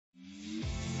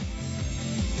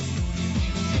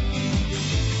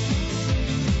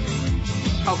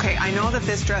Okay, I know that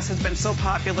this dress has been so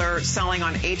popular selling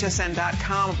on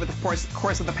hsn.com over the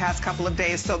course of the past couple of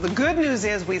days. So the good news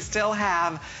is we still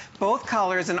have both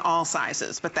colors in all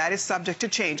sizes, but that is subject to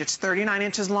change. It's 39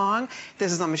 inches long.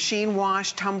 This is a machine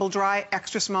wash, tumble dry,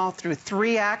 extra small through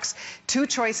 3X. Two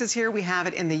choices here. We have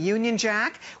it in the Union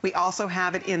Jack. We also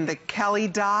have it in the Kelly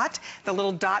Dot. The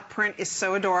little dot print is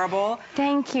so adorable.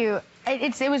 Thank you.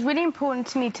 It was really important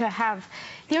to me to have,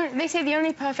 they say the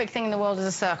only perfect thing in the world is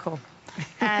a circle.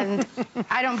 And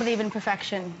I don't believe in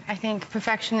perfection. I think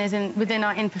perfection is within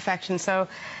our imperfection. So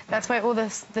that's why all the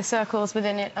circles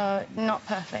within it are not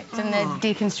perfect and they're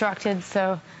deconstructed.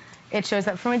 So it shows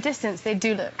that from a distance they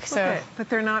do look. So, but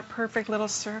they're not perfect little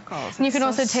circles. You can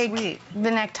also take the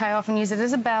necktie off and use it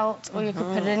as a belt, or you could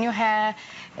put it in your hair.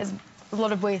 There's a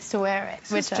lot of ways to wear it,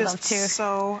 which I love too. It's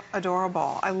so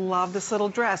adorable. I love this little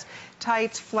dress.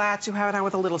 Tights, flats, you have it on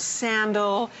with a little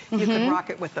sandal. You could rock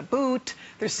it with a boot.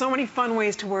 There's so many fun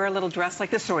ways to wear a little dress like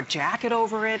this. Throw a jacket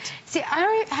over it. See,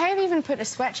 I have even put a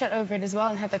sweatshirt over it as well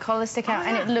and had the collar stick out,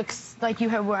 and it looks like you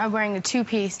are wearing a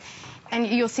two-piece. And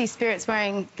you'll see Spirit's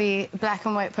wearing the black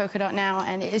and white polka dot now,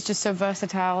 and it is just so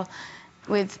versatile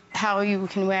with how you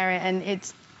can wear it, and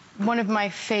it's one of my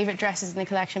favorite dresses in the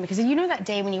collection, because you know that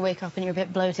day when you wake up and you're a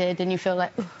bit bloated and you feel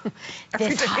like,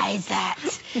 this hides that.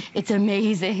 It's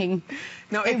amazing.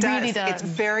 No, it does. Really does. It's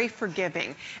very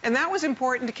forgiving. And that was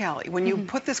important to Kelly. When you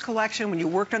put this collection, when you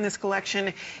worked on this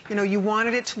collection, you know, you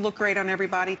wanted it to look great on every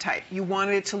body type. You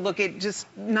wanted it to look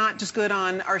not just good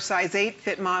on our size 8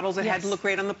 fit models, it had to look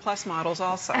great on the plus models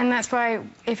also. And that's why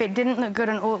if it didn't look good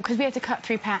on all, because we had to cut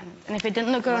 3 patterns, and if it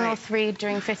didn't look good on all 3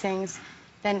 during fittings,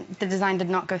 then the design did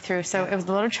not go through. So it was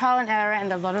a lot of trial and error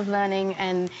and a lot of learning,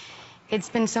 and it's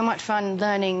been so much fun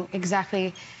learning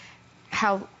exactly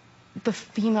how the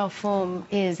female form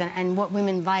is and what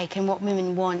women like and what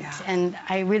women want. And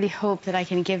I really hope that I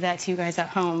can give that to you guys at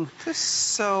home. This is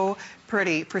so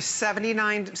pretty for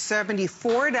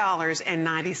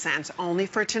 $74.90 only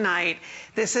for tonight.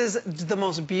 This is the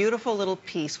most beautiful little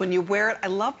piece. When you wear it, I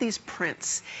love these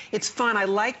prints. It's fun. I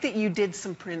like that you did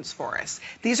some prints for us.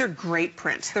 These are great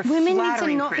prints. They're Women flattering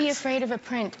need to not prints. be afraid of a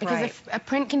print, because if a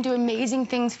print can do amazing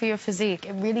things for your physique.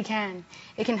 It really can.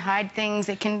 It can hide things.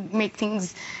 It can make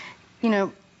things, you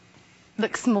know,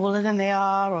 look smaller than they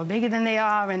are or bigger than they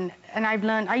are, and I've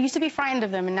learned, I used to be frightened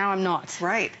of them and now I'm not.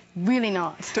 Right. Really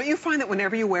not. Don't you find that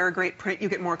whenever you wear a great print, you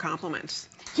get more compliments?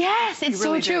 Yes, it's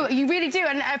really so true. You really do.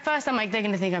 And at first I'm like, they're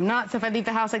going to think I'm nuts if I leave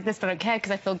the house like this, but I don't care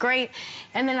because I feel great.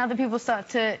 And then other people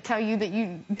start to tell you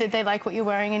that they like what you're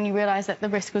wearing, and you realize that the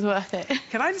risk was worth it.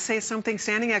 Can I just say something?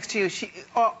 Standing next to you,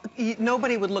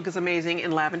 nobody would look as amazing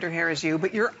in lavender hair as you,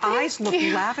 but your eyes look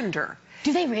lavender.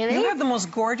 Do they really? You have the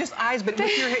most gorgeous eyes, but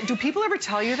with your hair, do people ever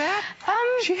tell you that?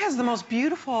 She has the most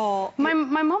beautiful... My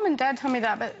mom and dad tell me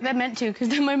that, but they're meant to, because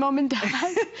they're my mom and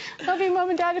dad. Love you, mom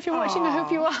and dad, if you're watching. I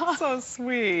hope you are. So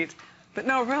sweet. But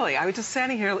no, really, I was just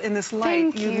standing here in this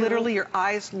light. Thank you. Literally, your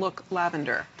eyes look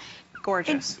lavender.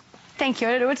 Gorgeous. Thank you.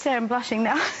 I would say I'm blushing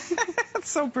now.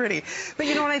 That's so pretty. But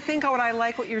you know what I think, what I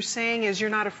like what you're saying is you're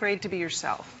not afraid to be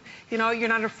yourself. You know, you're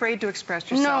not afraid to express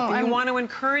yourself. No, and you want to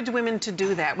encourage women to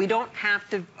do that. We don't have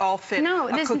to all fit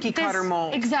a cookie-cutter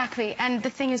mold. Exactly. And the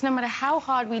thing is, no matter how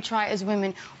hard we try as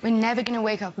women, we're never going to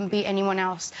wake up and be anyone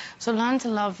else. So learn to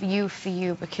love you for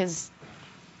you, because,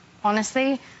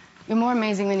 honestly, you're more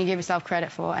amazing than you give yourself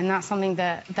credit for. And that's something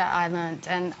that I learned.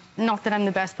 And not that I'm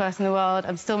the best person in the world.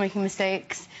 I'm still making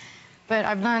mistakes. But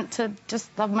I've learned to just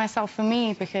love myself for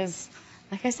me, because...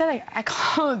 like I said, I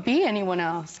can't be anyone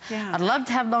else. I'd love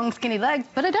to have long, skinny legs,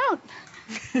 but I don't.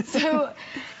 So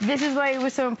this is why it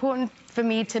was so important for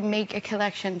me to make a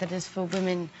collection that is for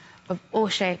women of all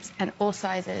shapes and all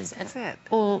sizes and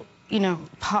all, you know,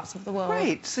 parts of the world.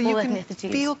 Right, so you can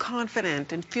feel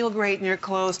confident and feel great in your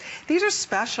clothes. These are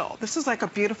special. This is like a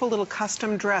beautiful little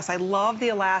custom dress. I love the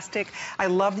elastic. I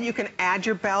love that you can add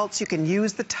your belts. You can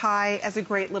use the tie as a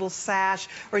great little sash,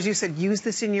 or as you said, use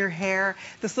this in your hair.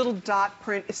 This little dot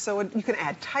print is so, you can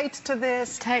add tights to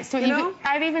this. Tights to it. You know?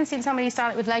 I've even seen somebody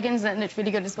style it with leggings and it looks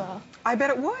really good as well. I bet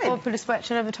it would. Or put a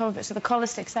sweatshirt over top of it so the collar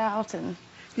sticks out. And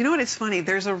you know what, it's funny,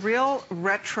 there's a real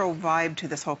retro vibe to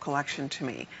this whole collection to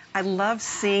me. I love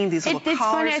seeing these little collars. It's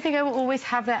funny, I think I will always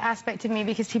have that aspect of me,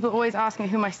 because people always ask me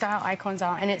who my style icons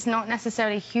are, and it's not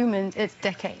necessarily humans, it's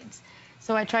decades.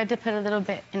 So I tried to put a little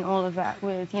bit in all of that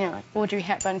with, you know, Audrey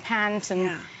Hepburn pants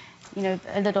and you know,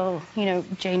 a little, you know,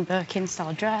 Jane Birkin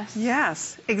style dress.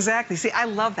 Yes, exactly. See, I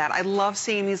love that. I love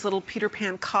seeing these little Peter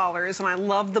Pan collars, and I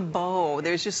love the bow.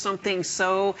 There's just something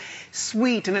so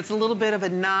sweet, and it's a little bit of a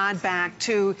nod back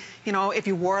to, you know, if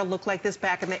you wore a look like this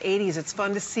back in the 80s, it's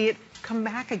fun to see it come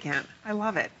back again. I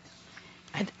love it.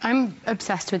 I'm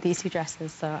obsessed with these two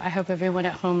dresses, so I hope everyone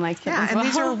at home likes them as well. And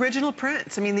these are original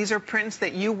prints. I mean, these are prints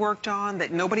that you worked on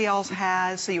that nobody else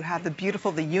has. So you have the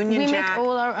beautiful, the Union Jack. We make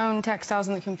all our own textiles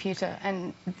on the computer,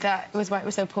 and that was why it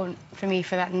was so important for me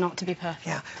for that not to be perfect.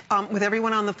 Yeah. With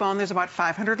everyone on the phone, there's about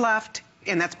 500 left,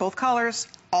 and that's both colors,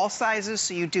 all sizes,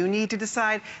 so you do need to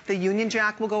decide. The Union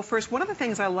Jack will go first. One of the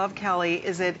things I love, Kelly,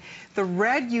 is that the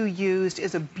red you used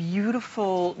is a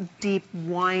beautiful, deep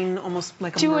wine, almost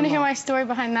like a Do you want to merlot. hear my story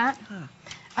behind that? Huh.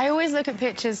 I always look at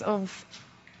pictures of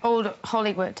old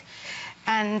Hollywood,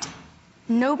 and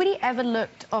nobody ever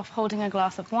looked off holding a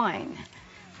glass of wine.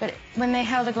 But when they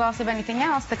held a glass of anything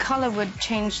else, the color would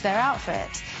change their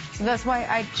outfit. So that's why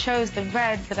I chose the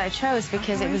red that I chose,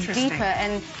 because it was deeper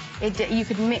and you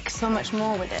could mix so much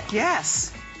more with it.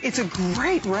 Yes. It's a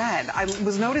great red. I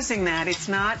was noticing that.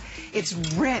 It's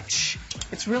rich.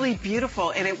 It's really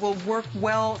beautiful, and it will work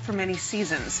well for many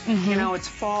seasons. You know, it's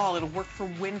fall, it'll work for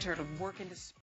winter, it'll work into spring.